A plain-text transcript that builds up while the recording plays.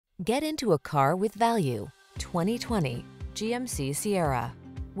Get into a car with value. 2020 GMC Sierra.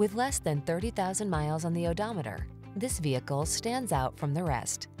 With less than 30,000 miles on the odometer, this vehicle stands out from the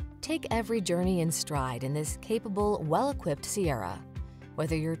rest. Take every journey in stride in this capable, well-equipped Sierra.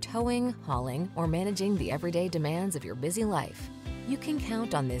 Whether you're towing, hauling, or managing the everyday demands of your busy life, you can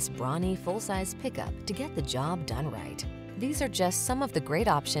count on this brawny, full-size pickup to get the job done right. These are just some of the great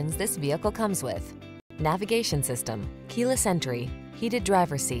options this vehicle comes with: navigation system, keyless entry, heated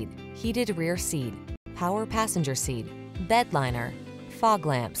driver's seat, heated rear seat, power passenger seat, bed liner, fog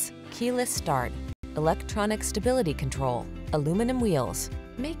lamps, keyless start, electronic stability control, aluminum wheels.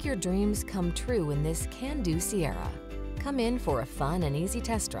 Make your dreams come true in this can-do Sierra. Come in for a fun and easy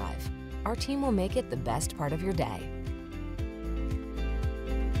test drive. Our team will make it the best part of your day.